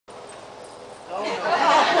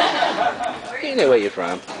You know where you're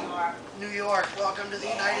from. New York. Welcome to the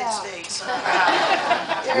United States.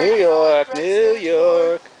 New York, New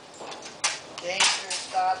York. Gangster,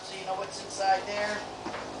 stop so you know what's inside there.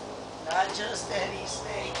 Not just any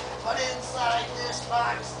snake, but inside this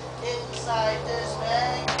box, inside this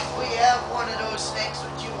bag, we have one of those snakes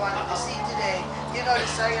which you wanted to see today. You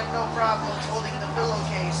notice I have no problems holding the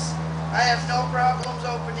pillowcase. I have no problems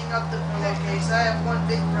opening up the pillowcase. I have one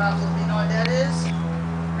big problem. You know what that is?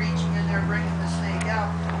 Reaching in there, bringing the snake out.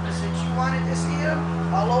 But since you wanted to see him,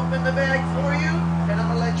 I'll open the bag for you, and I'm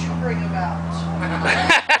going to let you bring him out.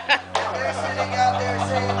 They're sitting out there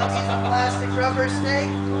saying he's a plastic rubber snake.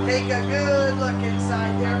 Take a good look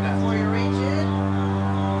inside there before you reach in.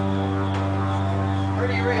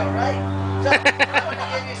 Pretty real, right? So, I'm going to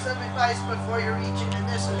give you some advice before you reach in, and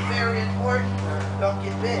this is very important. Don't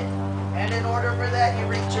get bit. And in order for that, you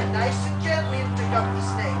reach in nice and gently and pick up the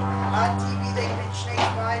snake. On TV, they pinch snakes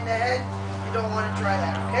behind the head. You don't want to try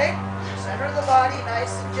that, okay? Center of the body,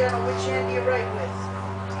 nice and gentle. Which hand do you write with?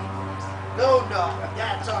 No,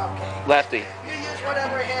 that's okay. Lefty. You use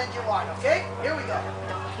whatever hand you want, okay? Here we go.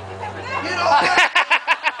 You don't want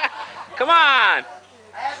Come on.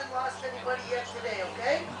 I haven't lost anybody yet today,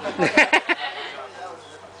 okay?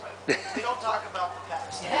 We don't talk about the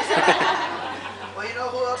past. Well, you know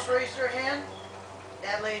who else raised their hand?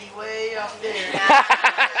 That lady way up there. I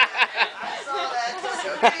saw that. So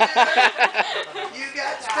you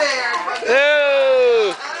got spared.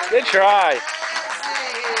 Ooh, good try.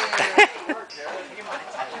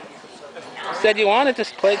 Said you wanted to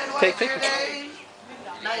take pictures.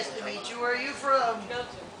 Nice to meet you. Where are you from?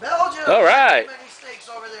 Belgium. All right. Many snakes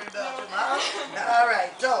over there in Belgium, huh? All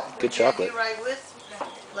right. So, good chocolate. You right with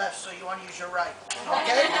left, so you want to use your right.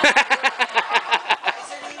 Okay.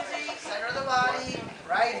 Nice and easy. Center of the body.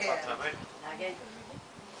 Right hand.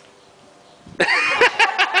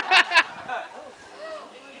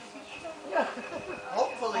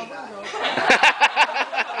 Hopefully not.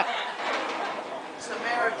 It's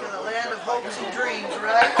America, the land of hopes and dreams,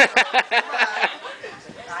 right?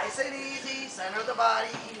 Nice and easy. Center of the body.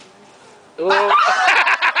 Ooh. Over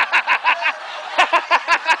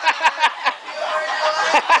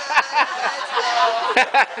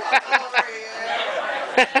here.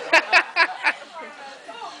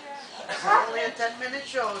 It's only a 10-minute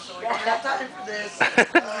show, so we don't have time for this.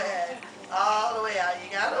 Go ahead. All the way out. You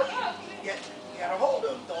got them? You gotta hold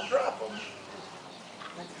them. Don't drop them.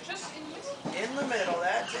 In the middle.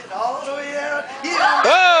 That's it. All the way out.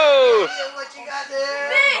 Oh! What you got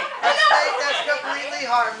there? A snake that's completely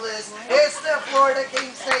harmless. It's the Florida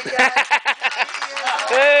King snake, guys.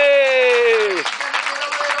 Hey! It's gonna get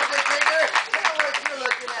a little bit bigger than what you're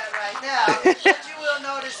looking at right now. But you will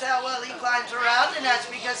notice how well he climbs around, and that's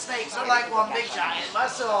because snakes are like one big giant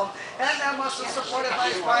muscle. And that muscle supported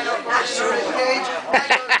by spinal cord and rib cage. That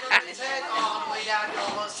goes from his head all the way down to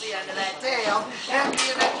almost the end of that tail. And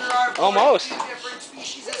being that there are almost 42 different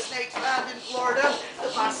species of snakes found in Florida, the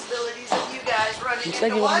possibilities of you guys running You said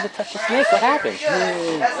into you wanted to touch the snake. What happened?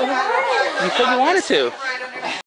 As a matter of fact, You said you wanted to. right